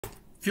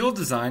Fuel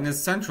design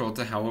is central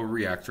to how a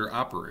reactor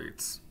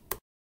operates.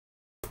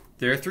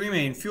 There are three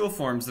main fuel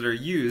forms that are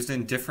used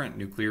in different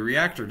nuclear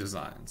reactor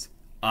designs: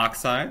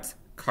 oxides,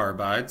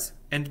 carbides,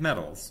 and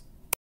metals.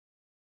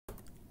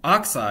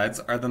 Oxides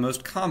are the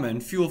most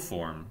common fuel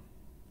form.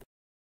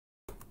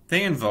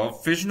 They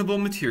involve fissionable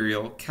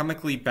material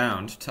chemically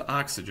bound to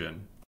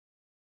oxygen.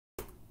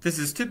 This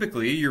is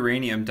typically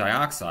uranium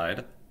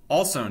dioxide,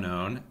 also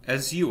known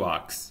as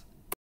UOX.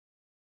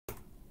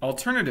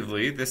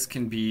 Alternatively, this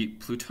can be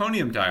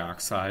plutonium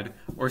dioxide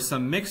or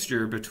some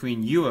mixture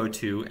between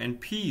UO2 and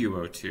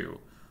PuO2,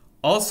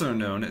 also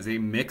known as a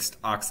mixed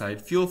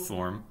oxide fuel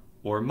form,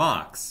 or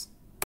MOX.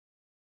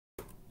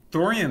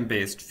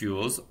 Thorium-based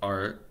fuels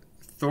are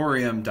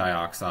thorium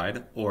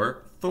dioxide,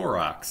 or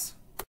Thorox.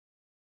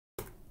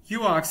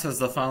 UOX has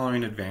the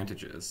following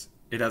advantages.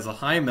 It has a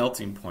high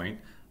melting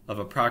point of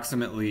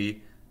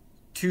approximately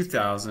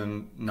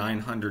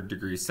 2,900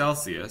 degrees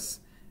Celsius.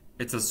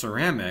 It's a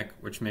ceramic,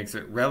 which makes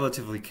it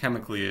relatively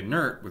chemically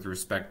inert with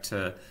respect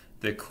to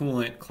the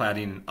coolant,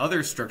 cladding, and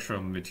other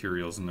structural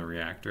materials in the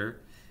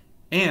reactor,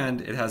 and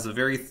it has a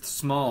very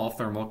small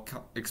thermal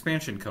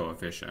expansion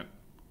coefficient.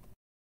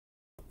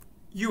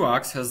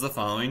 UOX has the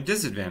following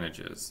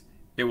disadvantages.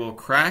 It will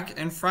crack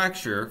and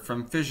fracture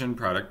from fission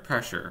product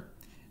pressure.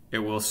 It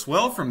will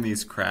swell from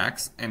these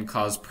cracks and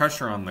cause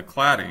pressure on the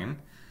cladding,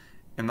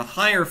 and the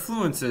higher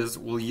fluences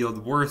will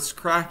yield worse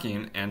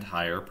cracking and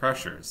higher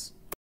pressures.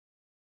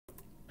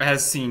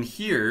 As seen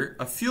here,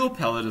 a fuel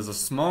pellet is a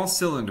small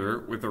cylinder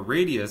with a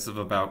radius of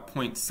about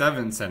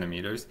 0.7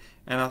 centimeters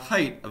and a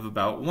height of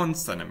about 1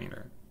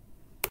 centimeter.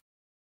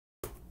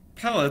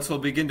 Pellets will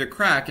begin to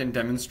crack and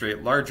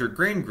demonstrate larger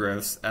grain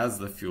growths as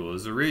the fuel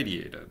is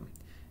irradiated.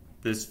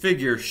 This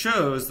figure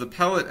shows the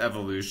pellet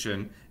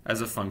evolution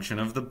as a function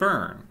of the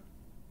burn.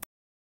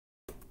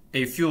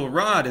 A fuel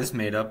rod is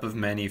made up of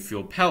many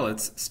fuel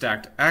pellets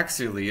stacked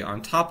axially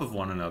on top of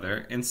one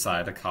another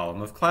inside a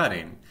column of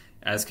cladding,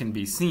 as can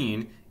be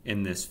seen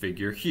in this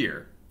figure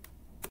here.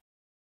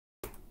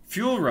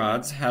 Fuel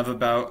rods have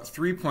about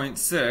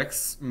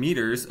 3.6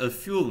 meters of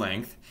fuel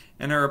length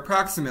and are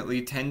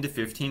approximately 10 to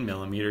 15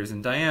 millimeters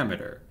in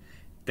diameter.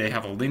 They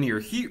have a linear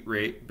heat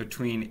rate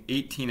between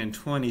 18 and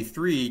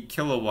 23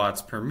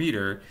 kilowatts per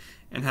meter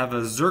and have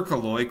a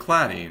zircaloy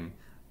cladding,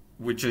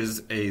 which is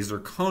a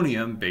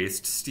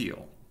zirconium-based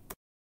steel.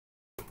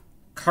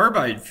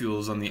 Carbide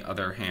fuels, on the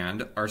other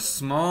hand, are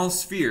small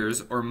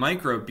spheres or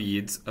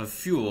microbeads of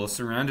fuel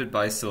surrounded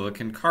by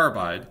silicon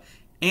carbide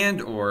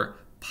and/or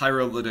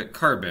pyrolytic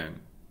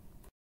carbon.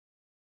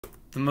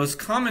 The most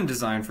common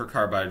design for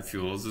carbide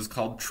fuels is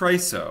called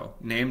TRISO,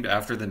 named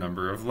after the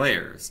number of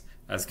layers,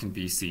 as can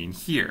be seen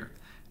here.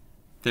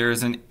 There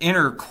is an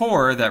inner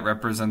core that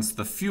represents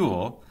the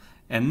fuel,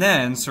 and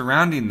then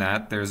surrounding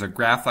that there's a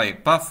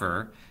graphite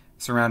buffer.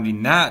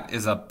 Surrounding that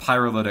is a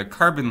pyrolytic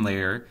carbon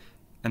layer,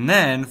 and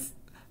then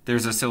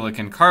there's a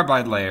silicon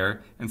carbide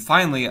layer, and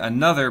finally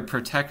another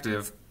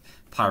protective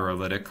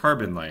pyrolytic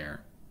carbon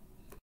layer.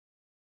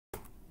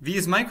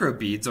 These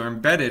microbeads are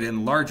embedded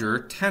in larger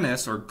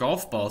tennis or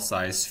golf ball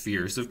sized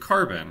spheres of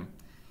carbon.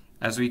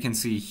 As we can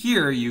see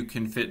here, you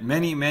can fit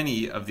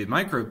many of the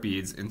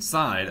microbeads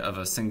inside of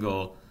a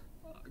single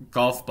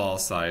golf ball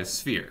sized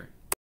sphere.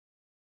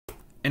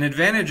 An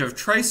advantage of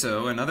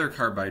TRISO and other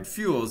carbide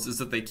fuels is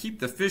that they keep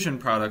the fission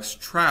products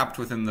trapped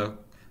within the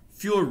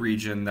fuel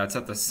region that's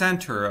at the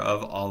center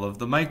of all of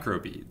the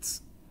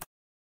microbeads.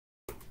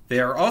 They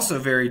are also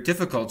very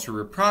difficult to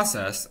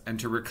reprocess and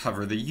to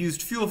recover the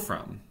used fuel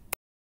from.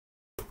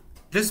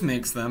 This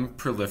makes them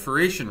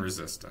proliferation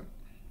resistant.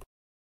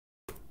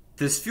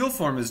 This fuel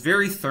form is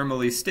very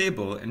thermally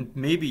stable and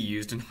may be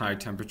used in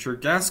high-temperature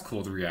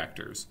gas-cooled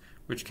reactors,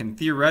 which can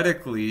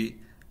theoretically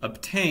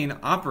obtain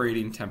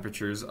operating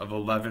temperatures of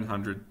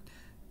 1100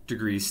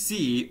 degrees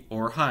C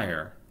or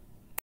higher.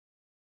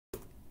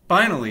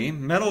 Finally,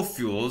 metal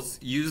fuels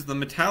use the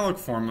metallic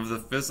form of the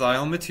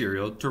fissile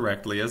material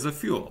directly as a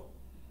fuel.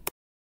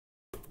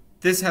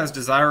 This has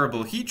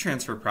desirable heat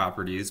transfer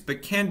properties,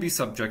 but can be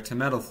subject to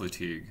metal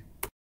fatigue.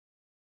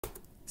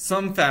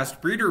 Some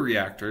fast breeder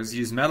reactors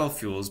use metal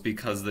fuels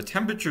because the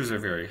temperatures are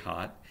very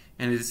hot,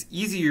 and it is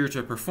easier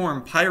to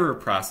perform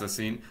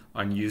pyroprocessing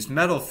on used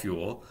metal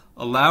fuel,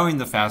 allowing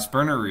the fast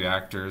burner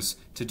reactors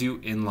to do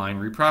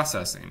inline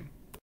reprocessing.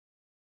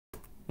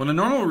 When a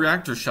normal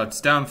reactor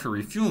shuts down for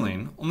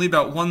refueling, only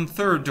about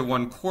 1/3 to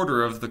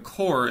 1/4 of the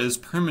core is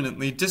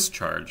permanently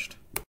discharged.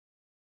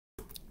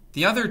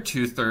 The other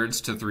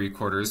 2/3 to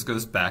 3/4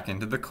 goes back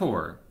into the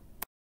core.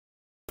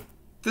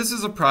 This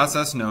is a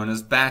process known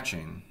as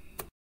batching.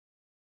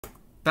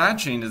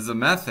 Batching is a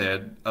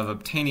method of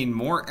obtaining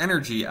more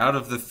energy out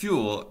of the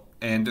fuel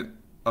and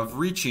of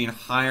reaching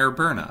higher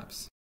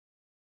burnups.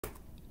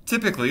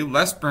 Typically,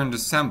 less burned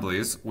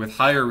assemblies with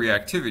higher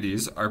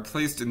reactivities are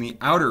placed in the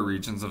outer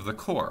regions of the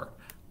core,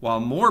 while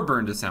more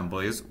burned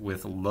assemblies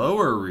with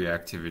lower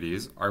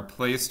reactivities are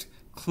placed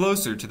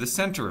closer to the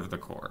center of the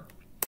core.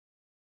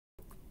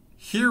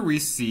 Here we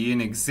see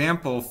an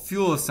example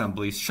fuel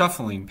assembly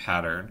shuffling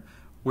pattern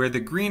where the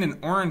green and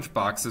orange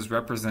boxes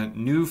represent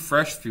new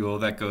fresh fuel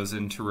that goes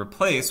in to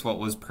replace what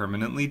was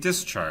permanently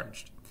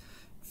discharged.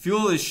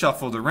 Fuel is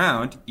shuffled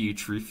around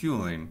each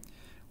refueling.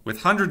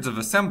 With hundreds of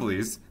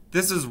assemblies,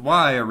 this is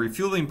why a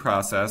refueling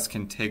process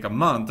can take a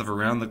month of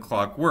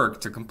around-the-clock work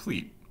to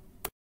complete.